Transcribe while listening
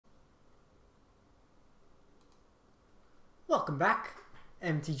Welcome back,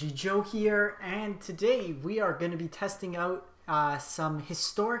 MTG Joe here, and today we are going to be testing out some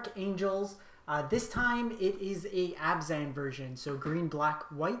historic angels. This time it is a Abzan version, so green, black,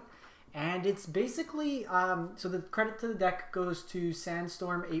 white, and it's basically, so the credit to the deck goes to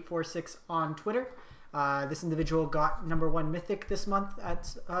Sandstorm846 on Twitter. This individual got #1 Mythic this month at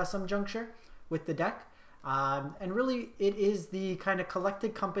some juncture with the deck, and really it is the kind of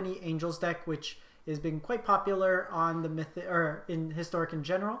collected company angels deck, which has been quite popular on the Mythic or in historic in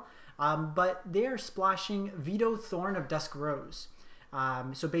general, but they are splashing Veto Thorn of Dusk Rose.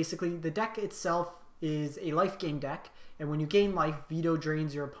 So basically, the deck itself is a life gain deck, and when you gain life, Veto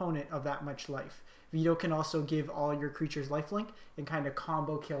drains your opponent of that much life. Veto can also give all your creatures lifelink and kind of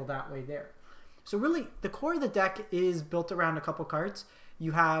combo kill that way there. So really, the core of the deck is built around a couple cards.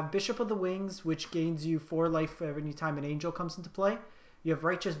 You have Bishop of the Wings, which gains you 4 life every time an angel comes into play. You have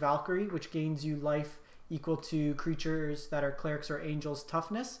Righteous Valkyrie, which gains you life equal to creatures that are clerics or angels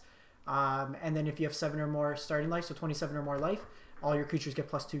toughness. And then if you have 7 or more starting life, so 27 or more life, all your creatures get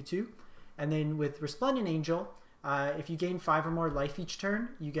 +2/2. And then with Resplendent Angel, if you gain 5 or more life each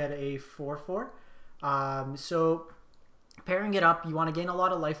turn, you get a 4/4. So pairing it up, you want to gain a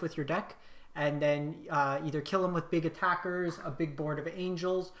lot of life with your deck, and then either kill them with big attackers, a big board of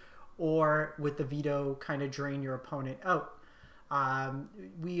angels, or with the Veto kind of drain your opponent out.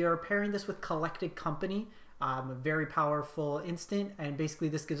 We are pairing this with Collected Company, a very powerful instant, and basically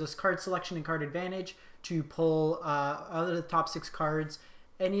this gives us card selection and card advantage to pull out of the top 6 cards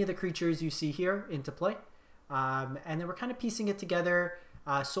any of the creatures you see here into play. And then we're kind of piecing it together.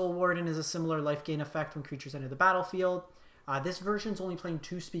 Soul Warden is a similar life gain effect when creatures enter the battlefield. This version is only playing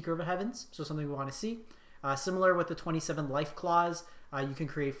 2 Speaker of the Heavens, so something we want to see. Similar with the 27 Life Clause, you can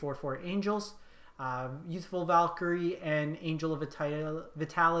create 4/4 angels. Youthful Valkyrie and Angel of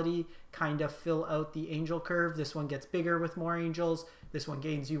Vitality kind of fill out the angel curve. This one gets bigger with more angels. This one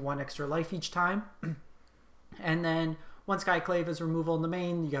gains you 1 extra life each time. And then 1 Skyclave as removal in the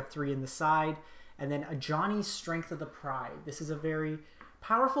main. You have 3 in the side. And then a Johnny's Strength of the Pride. This is a very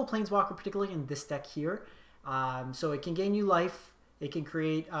powerful Planeswalker, particularly in this deck here. So it can gain you life. It can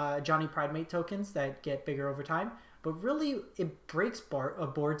create Johnny Pridemate tokens that get bigger over time. But really, it breaks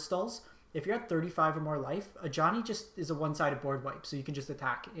board stalls. If you're at 35 or more life, a Johnny just is a one-sided board wipe, so you can just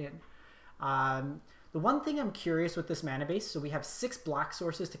attack in. The one thing I'm curious with this mana base, so we have 6 black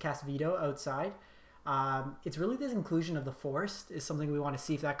sources to cast Veto outside. It's really this inclusion of the Forest is something we want to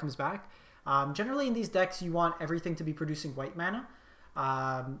see if that comes back. Generally in these decks, you want everything to be producing white mana,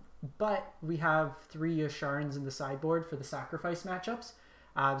 but we have 3 Yasharns in the sideboard for the sacrifice matchups.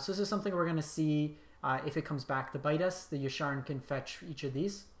 So this is something we're going to see if it comes back to bite us. The Yasharn can fetch each of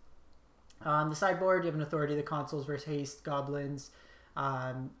these. On the sideboard, you have an Authority of the Consuls versus Haste, Goblins,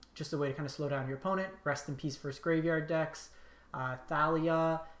 just a way to kind of slow down your opponent. Rest in Peace versus Graveyard decks.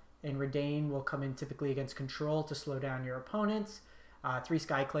 Thalia and Redain will come in typically against Control to slow down your opponents. 3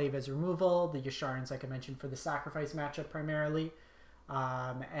 Skyclave as removal. The Yasharns, like I mentioned, for the Sacrifice matchup primarily.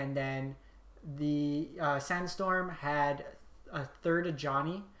 And then the Sandstorm had a 3rd of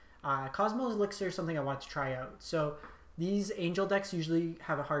Johnny. Cosmos Elixir is something I want to try out. So these angel decks usually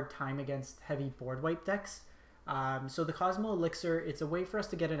have a hard time against heavy board wipe decks. So the Cosmo Elixir, it's a way for us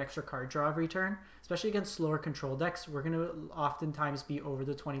to get an extra card draw every turn, especially against slower control decks. We're going to oftentimes be over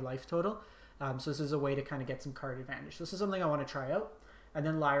the 20 life total. So this is a way to kind of get some card advantage. So this is something I want to try out. And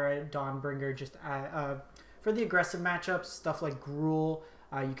then Lyra, Dawnbringer, just for the aggressive matchups, stuff like Gruul,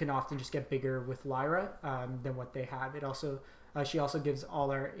 you can often just get bigger with Lyra than what they have. It also she also gives all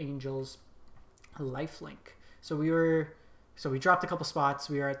our angels a lifelink. So we dropped a couple spots.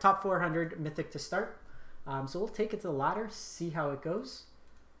 We are at top 400 Mythic to start. So we'll take it to the ladder, see how it goes.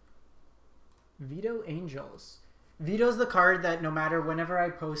 Veto Angels. Veto's the card that no matter whenever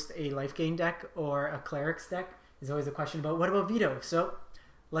I post a life gain deck or a clerics deck, there's always a question about what about Veto? So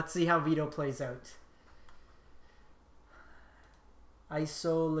let's see how Veto plays out.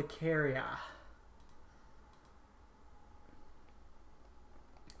 Isolicaria.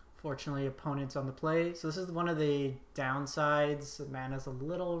 Fortunately, opponent's on the play. So this is one of the downsides. The mana's a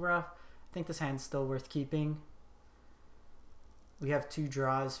little rough. I think this hand's still worth keeping. We have 2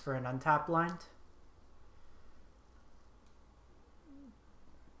 draws for an untapped blind.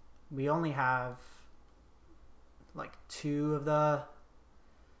 We only have like 2 of the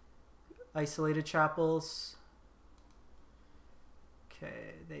isolated chapels.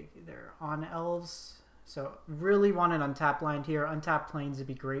 Okay, they're on Elves. So really want an untapped blind here. Untapped planes would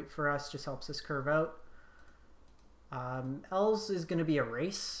be great for us. Just helps us curve out. Elves is going to be a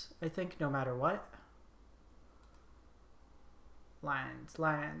race, I think, no matter what. Lands.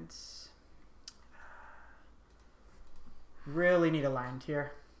 Really need a land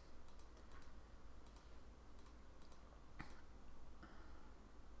here.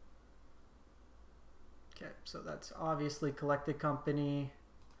 Okay, so that's obviously Collected Company.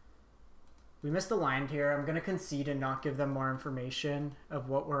 We missed a land here. I'm going to concede and not give them more information of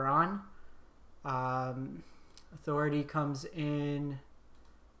what we're on. Authority comes in.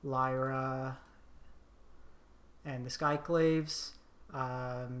 Lyra and the Skyclaves.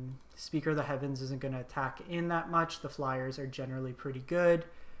 Speaker of the Heavens isn't going to attack in that much. The flyers are generally pretty good.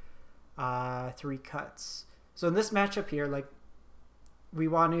 3 cuts. So in this matchup here, like, we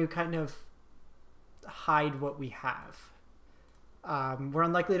want to kind of hide what we have. We're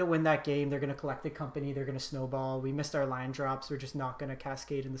unlikely to win that game. They're going to collect the company. They're going to snowball. We missed our land drops. We're just not going to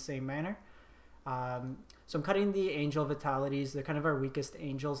cascade in the same manner. So I'm cutting the Angel Vitalities. They're kind of our weakest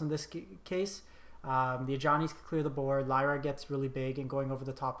angels in this case. The Ajanis can clear the board. Lyra gets really big, and going over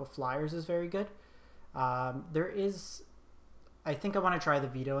the top of flyers is very good. There is... I think I want to try the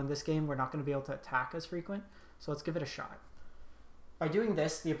veto in this game. We're not going to be able to attack as frequent, so let's give it a shot. By doing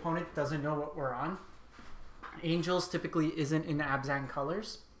this, the opponent doesn't know what we're on. Angels typically isn't in Abzan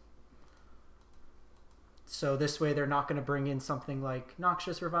colors. So this way they're not going to bring in something like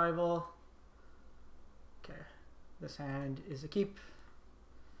Noxious Revival. Okay, this hand is a keep.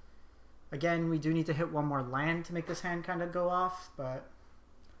 Again, we do need to hit one more land to make this hand kind of go off, but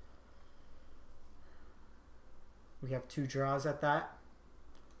we have 2 draws at that.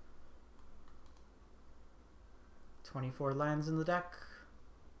 24 lands in the deck.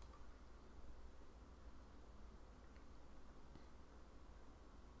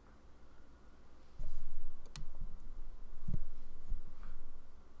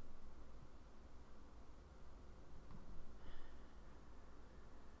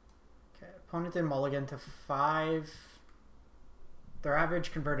 Opponent did mulligan to 5. Their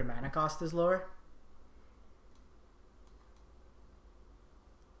average converted mana cost is lower.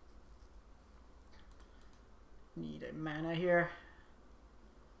 Need a mana here.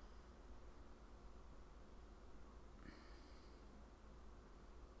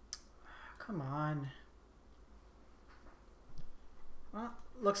 Come on. Well,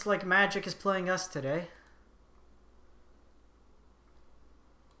 looks like Magic is playing us today.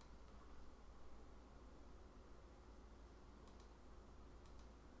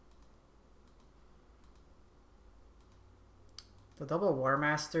 The double War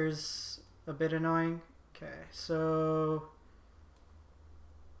Master's a bit annoying. Okay, so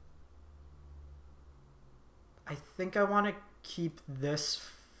I think I want to keep this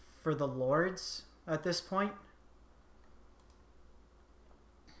for the Lords at this point.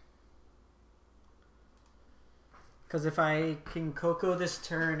 Because if I can Coco this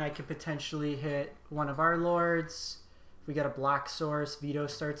turn, I could potentially hit one of our Lords. If we get a black source, veto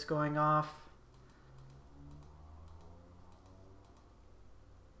starts going off.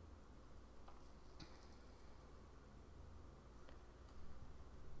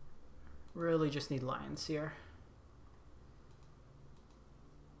 Really just need lions here.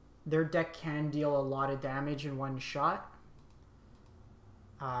 Their deck can deal a lot of damage in one shot.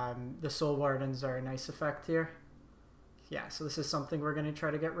 The Soul Wardens are a nice effect here. Yeah, so this is something we're going to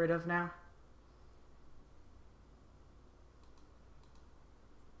try to get rid of now.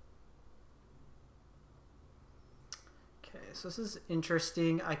 Okay, so this is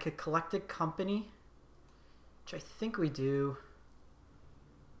interesting. I could collect a company, which I think we do.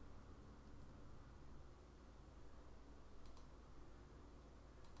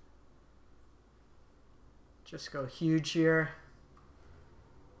 Just go huge here.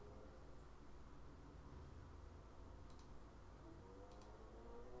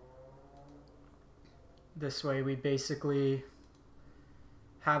 This way we basically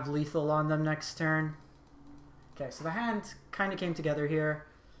have lethal on them next turn. Okay, so the hand kind of came together here.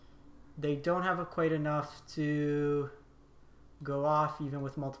 They don't have quite enough to go off even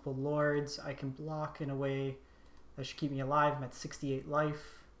with multiple lords. I can block in a way that should keep me alive. I'm at 68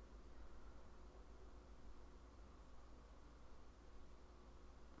 life.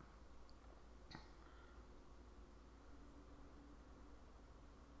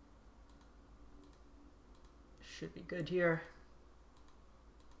 Should be good here.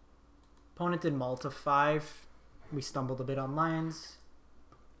 Opponent did mull to 5. We stumbled a bit on lions.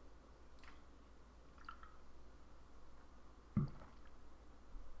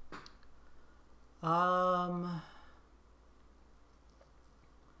 I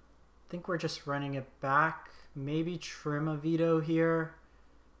think we're just running it back. Maybe trim a veto here.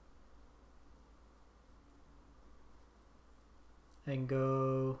 And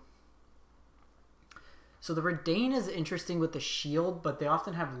go... So the Redain is interesting with the shield, but they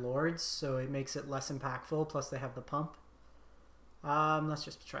often have lords, so it makes it less impactful, plus they have the pump. Let's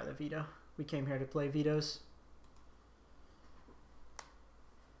just try the veto. We came here to play vetoes.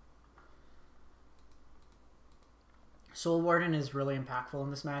 Soul Warden is really impactful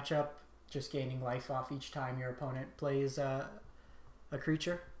in this matchup, just gaining life off each time your opponent plays a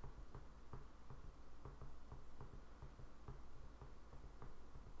creature.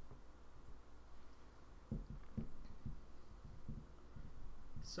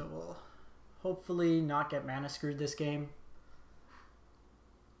 So we'll hopefully not get mana screwed this game.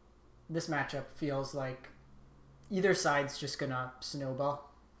 This matchup feels like either side's just gonna snowball.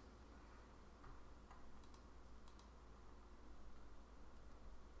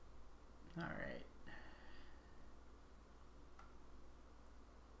 All right.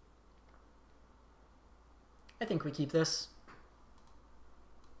 I think we keep this.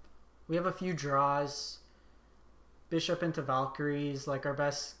 We have a few draws. Bishop into Valkyries, like our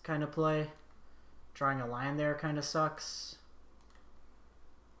best kind of play. Drawing a land there kind of sucks.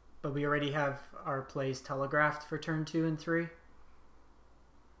 But we already have our plays telegraphed for turn 2 and 3.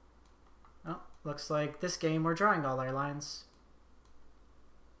 Oh, looks like this game we're drawing all our lines.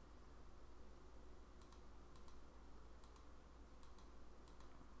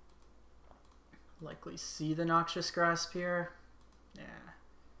 Likely see the Noxious Grasp here. Yeah.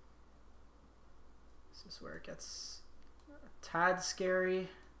 This is where it gets a tad scary.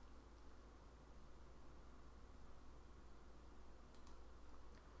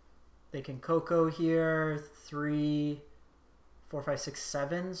 They can Coco here, 3, 4, 5, 6,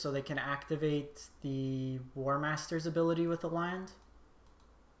 7, so they can activate the War Master's ability with the land.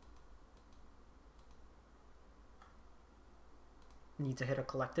 Need to hit a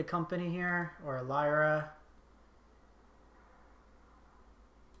Collected Company here, or a Lyra.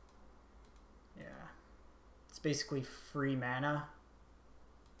 Yeah. It's basically free mana.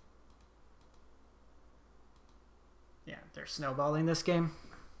 Yeah, they're snowballing this game.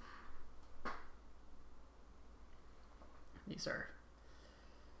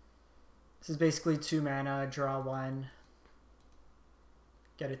 This is basically 2 mana, draw 1,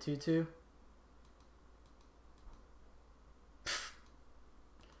 get a 2/2.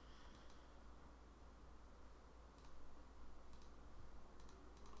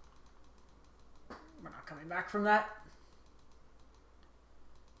 We're not coming back from that.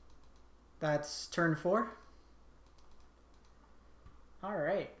 That's turn 4. All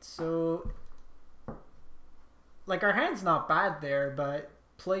right, so like our hand's not bad there, but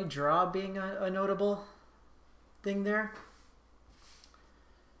play draw being a notable thing there.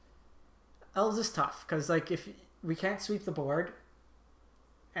 Elves is tough because like if we can't sweep the board,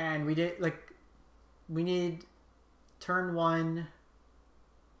 and we need turn 1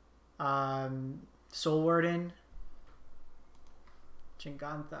 Soul Warden,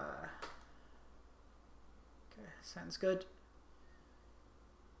 Jingantha. Okay, sounds good.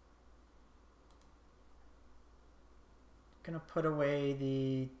 Gonna put away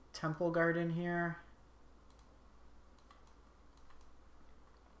the Temple Garden here.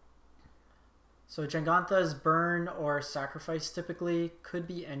 So Jangantha's burn or sacrifice typically could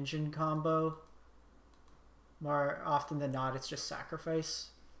be engine combo. More often than not, it's just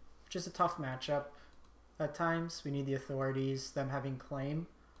sacrifice, which is a tough matchup at times. We need the authorities. Them having claim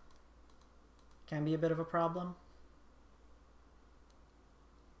can be a bit of a problem.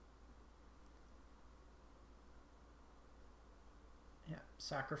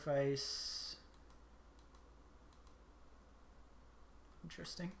 Sacrifice.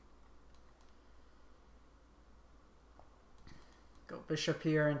 Interesting. Go Bishop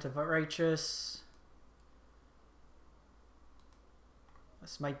here into Righteous.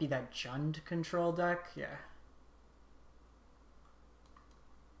 This might be that Jund control deck. Yeah.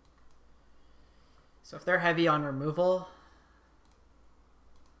 So if they're heavy on removal,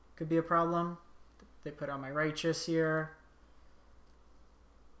 could be a problem. They put on my Righteous here.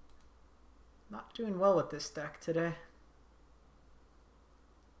 Not doing well with this deck today.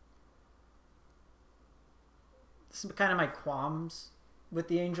 This is kind of my qualms with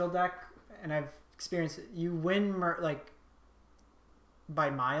the Angel deck, and I've experienced it. You win like by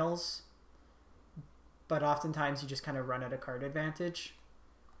miles, but oftentimes you just kind of run at a card advantage.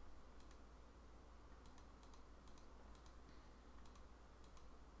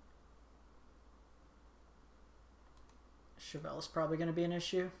 Chevelle is probably going to be an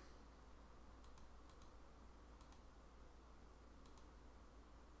issue.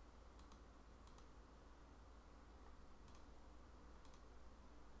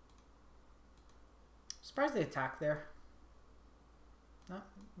 Surprised they attacked there. Oh,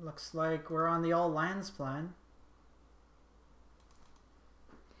 looks like we're on the all lands plan.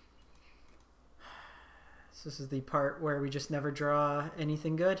 So this is the part where we just never draw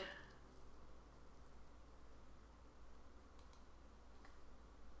anything good.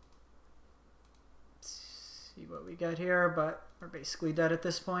 Let's see what we got here, but we're basically dead at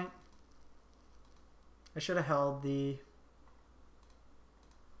this point. I should have held the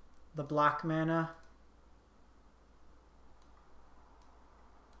black mana.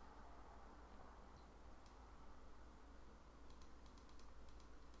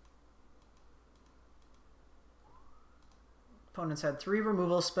 Opponents had 3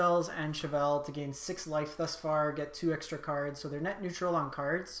 removal spells and Chevelle to gain 6 life thus far, get 2 extra cards, so they're net neutral on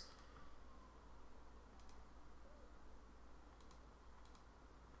cards.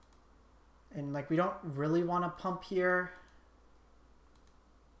 And like we don't really want to pump here.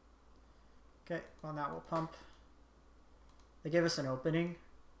 Okay, well now we'll pump. They gave us an opening.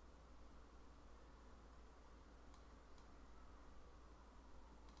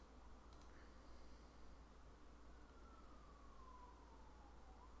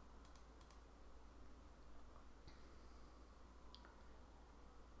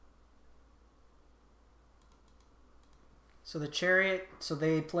 So the Chariot, so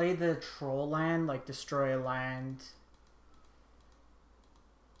they play the troll land, like destroy a land.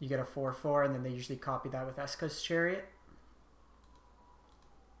 You get a 4/4, and then they usually copy that with Eska's Chariot.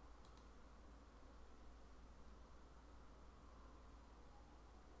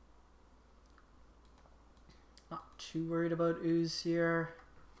 Not too worried about Ooze here.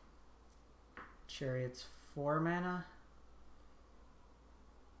 Chariot's 4 mana.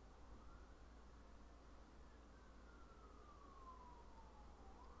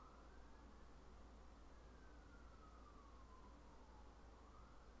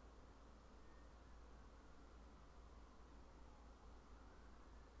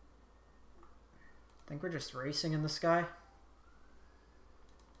 I think we're just racing in the sky.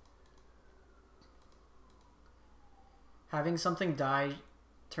 Having something die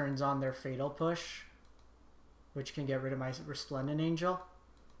turns on their Fatal Push, which can get rid of my Resplendent Angel.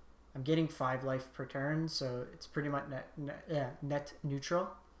 I'm getting 5 life per turn, so it's pretty much net neutral.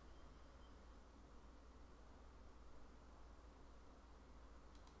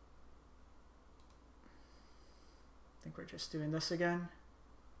 I think we're just doing this again.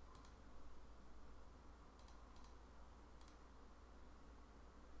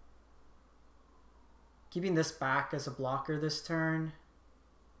 Keeping this back as a blocker this turn.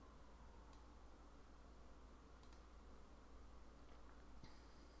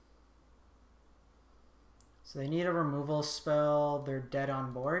 So they need a removal spell. They're dead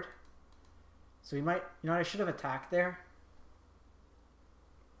on board. So we might, you know what, I should have attacked there.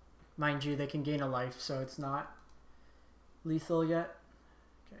 Mind you, they can gain a life, so it's not lethal yet.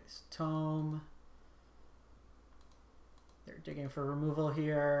 Okay, so Tome. They're digging for removal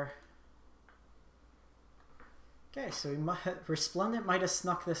here. Okay, so we might, Resplendent might have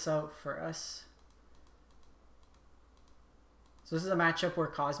snuck this out for us. So this is a matchup where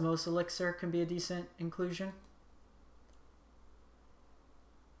Cosmos Elixir can be a decent inclusion.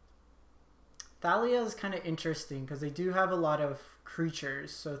 Thalia is kind of interesting because they do have a lot of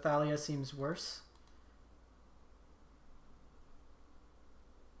creatures, so Thalia seems worse.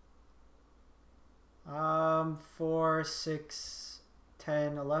 Um, 4, 6,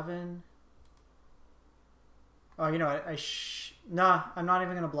 10, 11. Oh, you know what? Nah, I'm not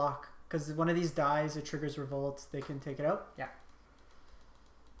even going to block. Because one of these dies, it triggers Revolt. They can take it out. Yeah.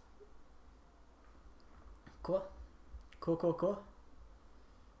 Cool. Cool, cool, cool.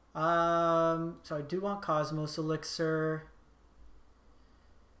 So I do want Cosmos Elixir.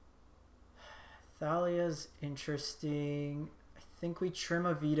 Thalia's interesting. I think we trim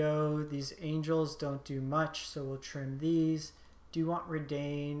a veto. These angels don't do much, so we'll trim these. Do want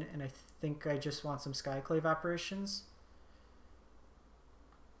Redain, and I think I just want some Skyclave Apparitions.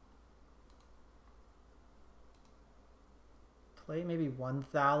 Play maybe 1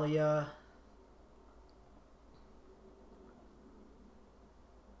 Thalia.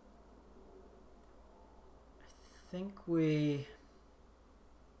 I think we...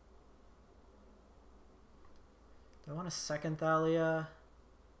 Do I want a 2nd Thalia?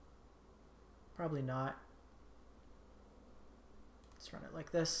 Probably not. Let's run it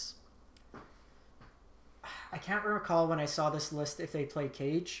like this. I can't recall when I saw this list if they play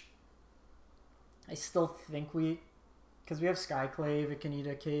Cage. I still think because we have Skyclave, it can eat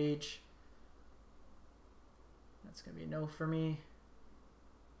a Cage. That's going to be a no for me.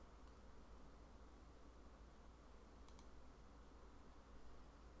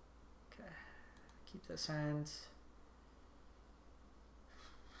 Okay, keep this hand.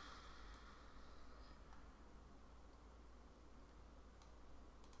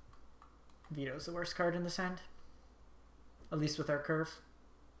 Veto's the worst card in this hand. At least with our curve.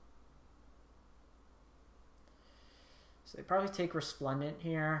 So they probably take Resplendent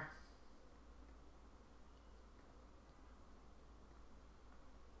here.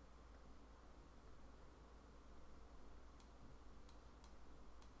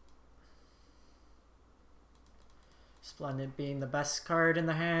 Resplendent being the best card in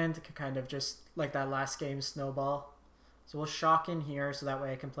the hand, can kind of just, like that last game, snowball. So we'll shock in here so that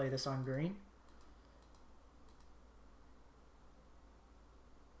way I can play this on green.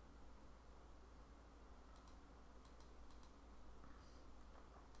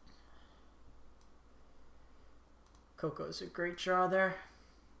 Coco's a great draw there.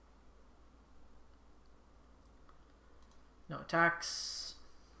 No attacks.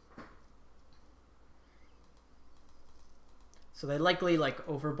 So they likely like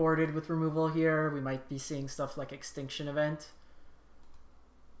overboarded with removal here. We might be seeing stuff like Extinction Event.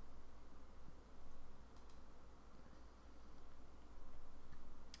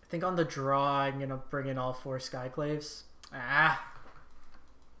 I think on the draw I'm gonna bring in all 4 Skyclaves. Ah.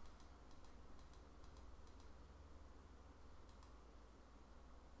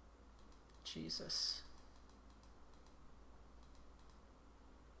 Jesus.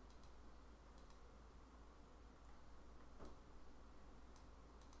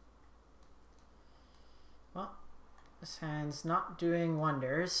 Well, this hand's not doing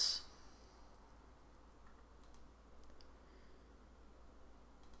wonders.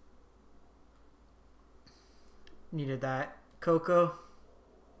 Needed that Coco.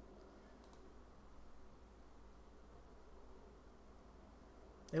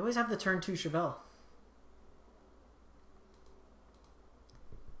 They always have the turn 2 Chevelle.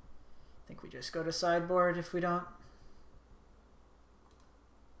 I think we just go to sideboard if we don't.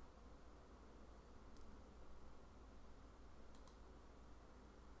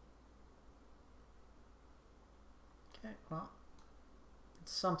 Okay, well,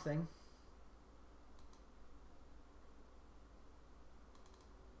 it's something.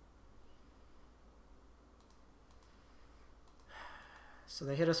 So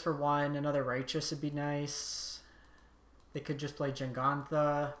they hit us for 1. Another Righteous would be nice. They could just play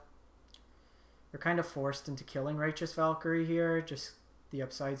Jangantha. They're kind of forced into killing Righteous Valkyrie here. Just the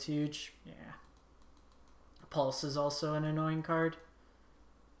upside's huge. Yeah. Pulse is also an annoying card.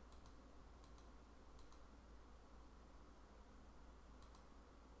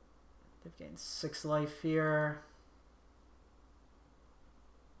 They've gained 6 life here.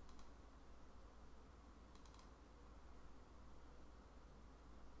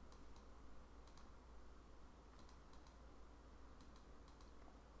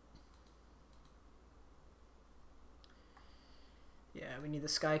 Yeah, we need the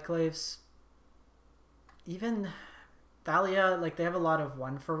Skyclaves. Even Thalia, like they have a lot of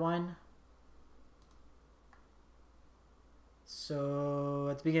 1-for-1. So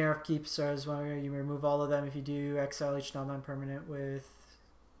at the beginning of keep stars, you remove all of them. If you do, exile each non-permanent with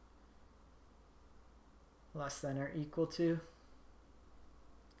less than or equal to.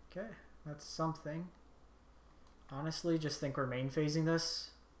 Okay, that's something. Honestly, just think we're main phasing this.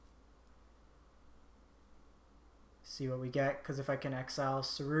 See what we get, because if I can exile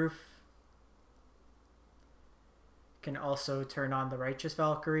Saruf, can also turn on the Righteous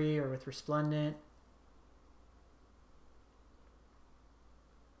Valkyrie or with Resplendent.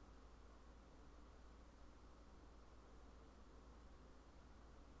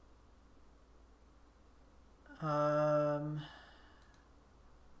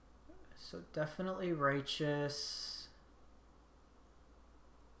 So definitely Righteous.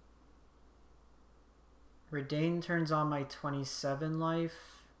 Redain turns on my 27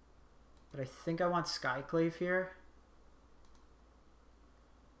 life, but I think I want Skyclave here.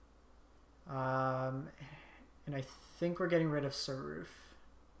 And I think we're getting rid of Saruf.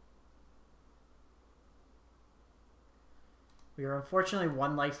 We are unfortunately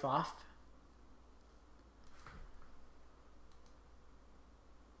 1 life off.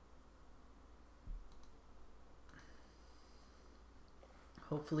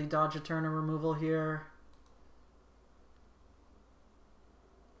 Hopefully dodge a turn of removal here.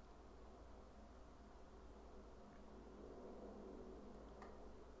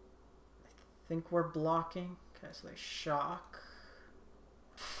 I think we're blocking. Okay, so they shock.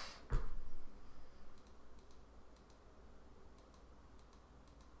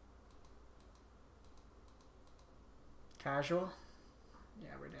 Casual. Yeah,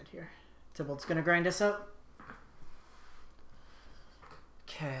 we're dead here. Tybalt's gonna grind us out.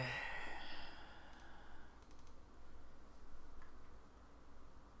 Okay.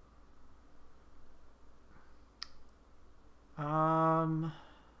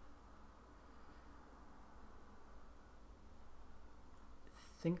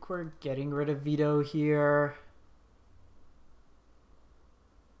 think we're getting rid of veto here.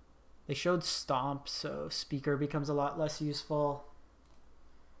 They showed stomp, so speaker becomes a lot less useful.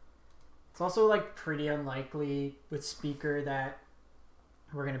 It's also like pretty unlikely with speaker that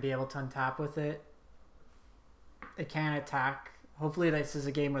we're going to be able to untap with it. It can attack. Hopefully this is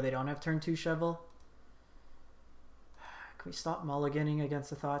a game where they don't have turn 2 shovel. Can we stop mulliganing against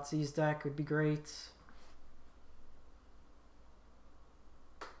the Thoughtseize deck? Would be great.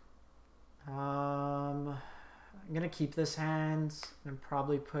 I'm going to keep this hand. I'm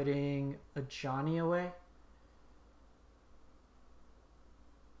probably putting a Johnny away.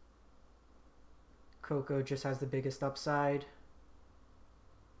 Coco just has the biggest upside.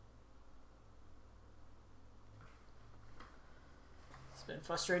 It's been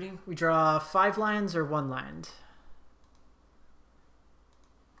frustrating. We draw 5 lands or 1 land.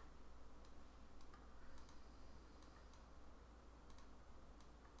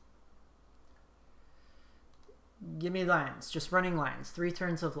 Give me lands, just running lands, 3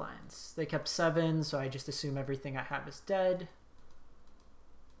 turns of lands. They kept 7, so I just assume everything I have is dead.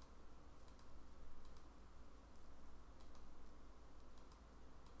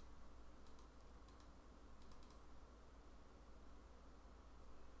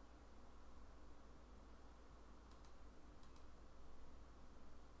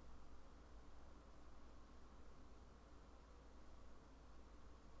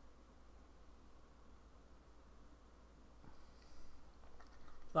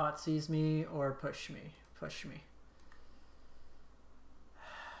 Thoughtseize me or push me. Push me.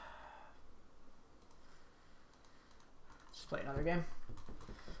 Just play another game.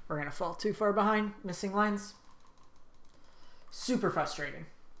 We're going to fall too far behind. Missing lines. Super frustrating.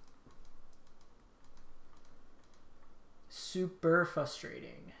 Super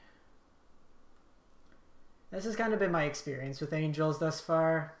frustrating. This has kind of been my experience with Angels thus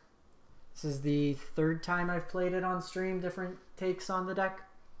far. This is the 3rd time I've played it on stream, different takes on the deck.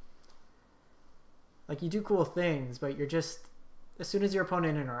 Like, you do cool things, but you're just, as soon as your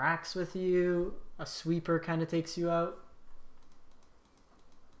opponent interacts with you, a sweeper kind of takes you out.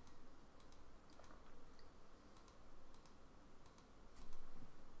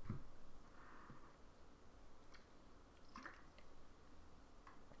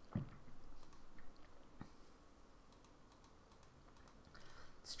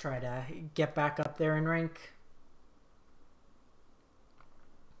 Let's try to get back up there in rank.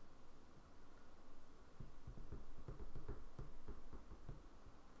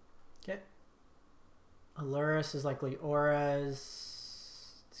 Okay. Aluris is likely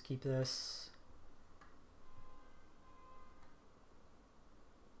auras. Let's keep this.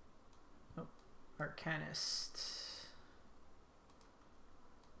 Oh, Arcanist.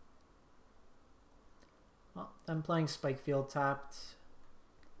 Well, I'm playing Spikefield tapped.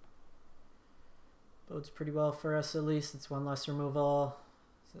 Bodes pretty well for us at least. It's 1 less removal.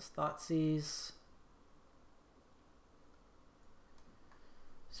 This is Thoughtseize.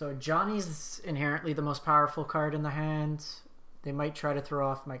 So Johnny's inherently the most powerful card in the hand. They might try to throw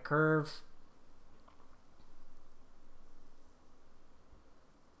off my curve.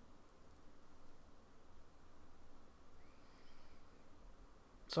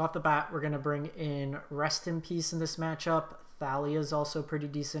 So off the bat, we're going to bring in Rest in Peace in this matchup. Thalia is also pretty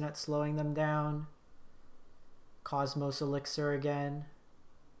decent at slowing them down. Cosmos Elixir again.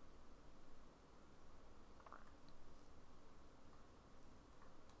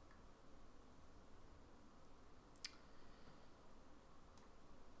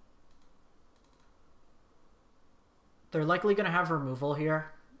 They're likely going to have removal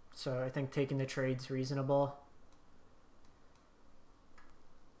here, so I think taking the trade's reasonable.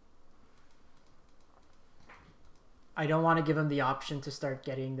 I don't want to give them the option to start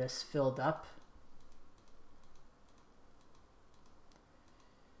getting this filled up.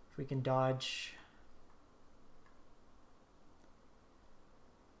 If we can dodge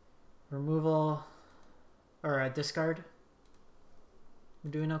removal or a discard,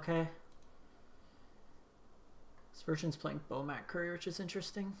 we're doing okay. This version's playing Bomat Courier, which is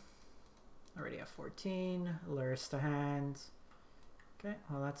interesting. Already have 14. Aluris to hand. Okay,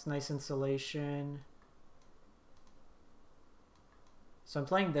 well that's nice insulation. So I'm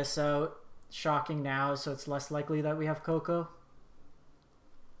playing this out. Shocking now, so it's less likely that we have Coco.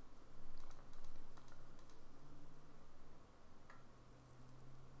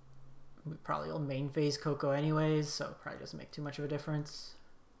 We probably will main phase Coco anyways, so it probably doesn't make too much of a difference.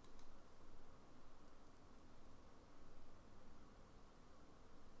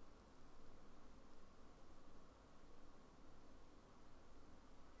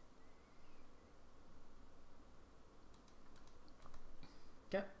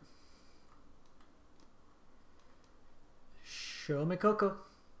 Okay. Show me Coco.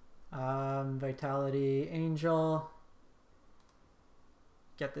 Vitality Angel.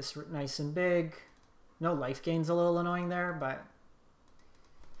 Get this nice and big. No life gain's a little annoying there, but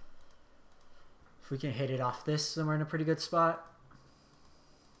if we can hit it off this, then we're in a pretty good spot.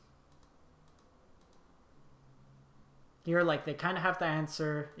 Here, like, they kind of have to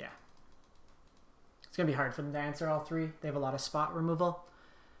answer. Yeah. It's going to be hard for them to answer all three. They have a lot of spot removal.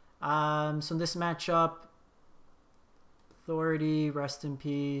 So in this matchup, Authority, Rest in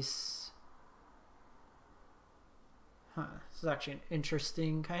Peace. Huh. This is actually an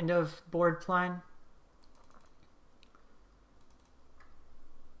interesting kind of board plan.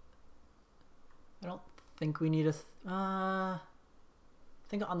 I don't think we need a... I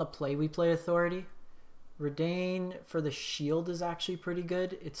think on the play we play Authority. Redain for the shield is actually pretty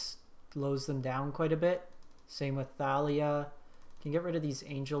good. It slows them down quite a bit. Same with Thalia. Can get rid of these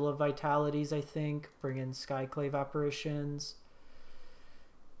Angel of Vitalities, I think. Bring in Skyclave Apparitions.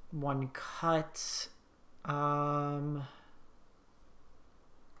 One cut. It's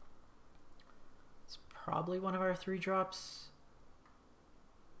probably one of our 3-drops.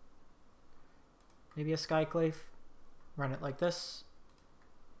 Maybe a Skyclave. Run it like this.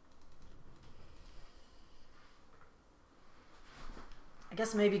 I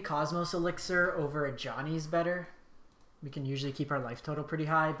guess maybe Cosmos Elixir over a Johnny's better. We can usually keep our life total pretty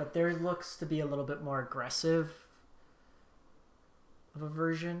high, but there looks to be a little bit more aggressive of a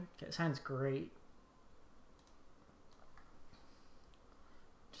version. Okay, this hand's great.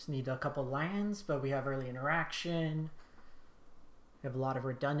 Just need a couple lands, but we have early interaction. We have a lot of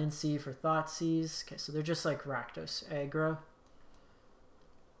redundancy for Thoughtseize. Okay, so they're just like Rakdos Aggro.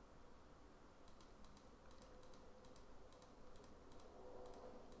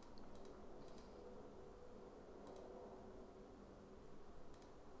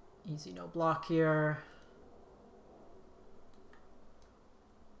 Easy no block here.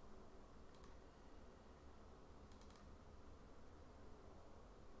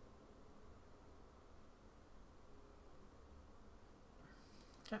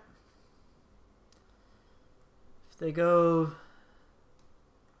 Okay. If they go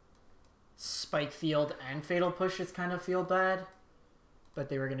Spike Field and Fatal Push, it's kind of feel bad, but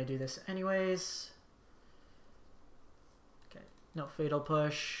they were going to do this anyways. Okay, no Fatal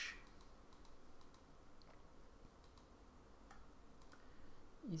Push.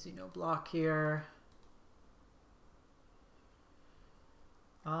 Easy no block here.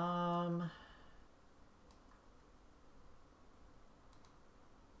 Okay,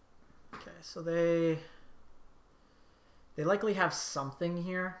 so they likely have something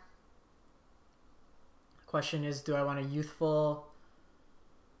here. Question is, do I want a youthful?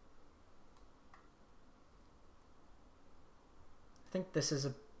 I think this is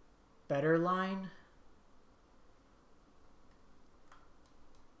a better line.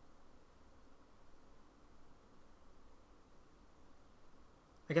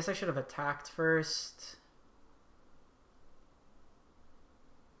 I guess I should have attacked first.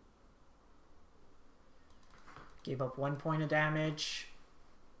 Gave up 1 point of damage.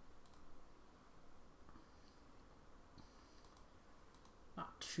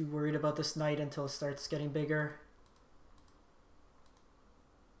 Not too worried about this knight until it starts getting bigger.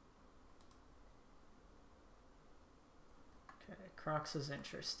 Okay, Crocs is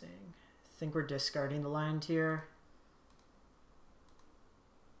interesting. I think we're discarding the land here.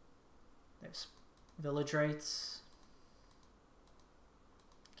 There's Village Rites.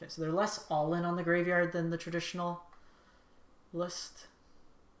 Okay, so they're less all-in on the graveyard than the traditional list.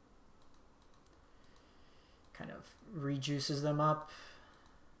 Kind of rejuices them up.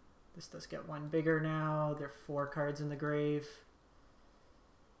 This does get one bigger now. There are 4 cards in the grave.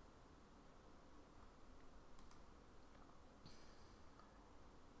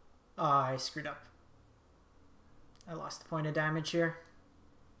 Oh, I screwed up. I lost a point of damage here.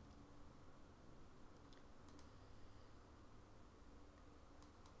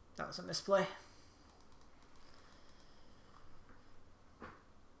 That was a misplay. I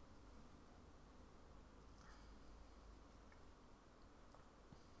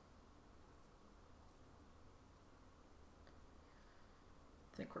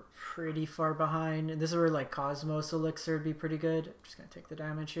think we're pretty far behind. And this is where like Cosmos Elixir would be pretty good. I'm just going to take the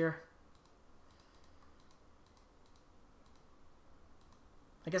damage here.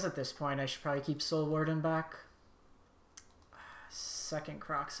 I guess at this point I should probably keep Soul Warden back. Second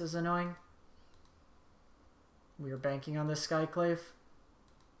Crocs is annoying. We are banking on this Skyclave.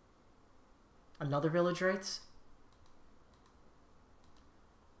 Another Village Rites.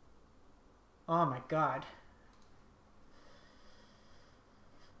 Oh my god.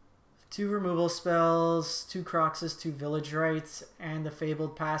 2 removal spells, 2 Croxes, 2 Village Rites, and the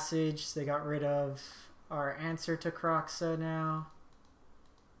Fabled Passage. They got rid of our answer to Croxa now.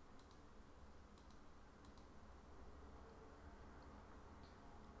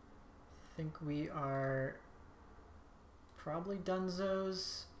 I think we are probably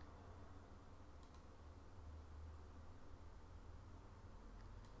Dunzos.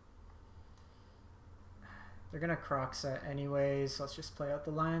 They're gonna Croxa anyways, so let's just play out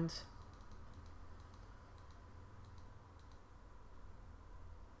the land.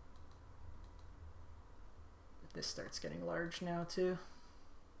 This starts getting large now too.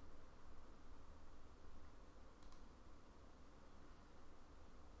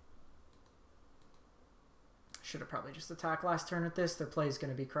 Should have probably just attacked last turn with this. Their play is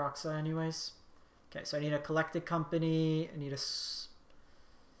going to be Croxa anyways. Okay, so I need a Collected Company. I need a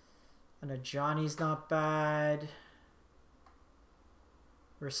Johnny's not bad.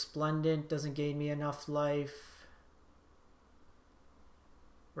 Resplendent doesn't gain me enough life.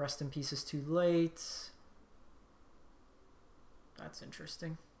 Rest in Peace is too late. That's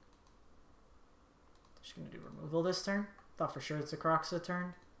interesting. Just going to do removal this turn. Thought for sure it's a Croxa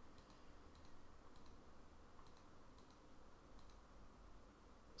turn.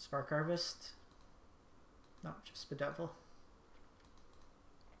 Spark Harvest. No, just Bedevil.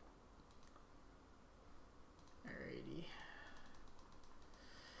 Alrighty.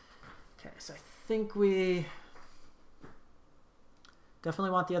 Okay, so I think we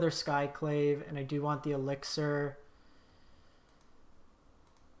definitely want the other Skyclave, and I do want the Elixir.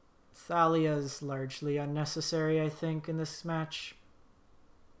 Thalia's largely unnecessary, I think, in this match.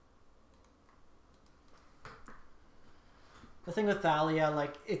 The thing with Thalia,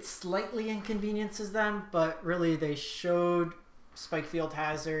 like, it slightly inconveniences them, but really they showed Spikefield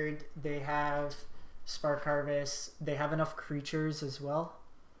Hazard, they have Spark Harvest, they have enough creatures as well.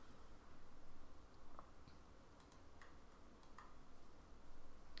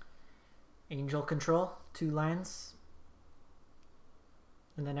 Angel Control, 2 lands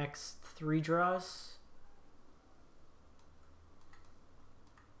in the next 3 draws.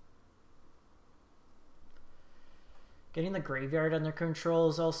 Getting the graveyard under control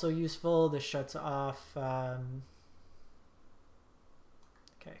is also useful. This shuts off... okay,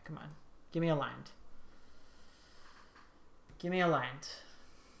 come on. Give me a land. Give me a land.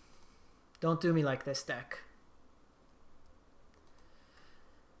 Don't do me like this, deck.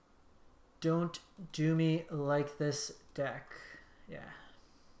 Don't do me like this, deck. Yeah.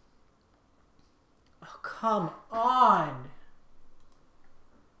 Oh, come on!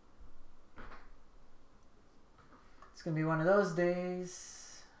 It's gonna be one of those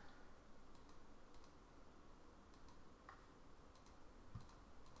days.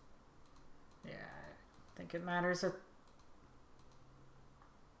 Yeah, I think it matters that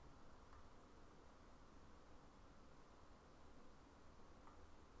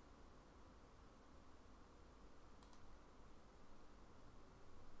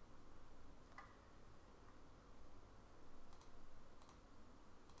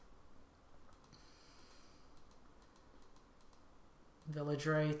Village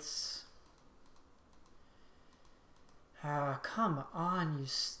Rites. Ah, come on, you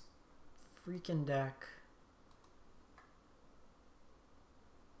freaking deck.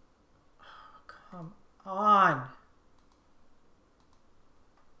 Oh, come on.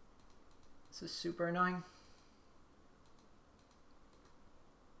 This is super annoying.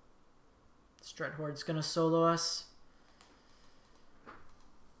 This Dreadhoard's gonna solo us.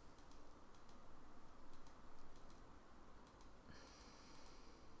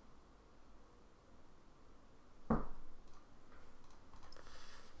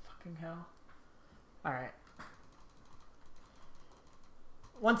 Hell. All right.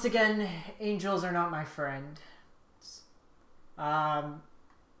 Once again, angels are not my friend.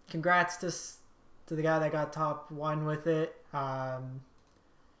 Congrats to the guy that got top 1 with it.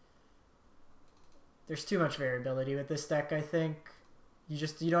 There's too much variability with this deck, I think.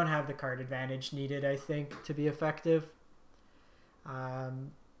 You don't have the card advantage needed, I think, to be effective.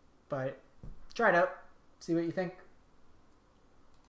 But try it out. See what you think.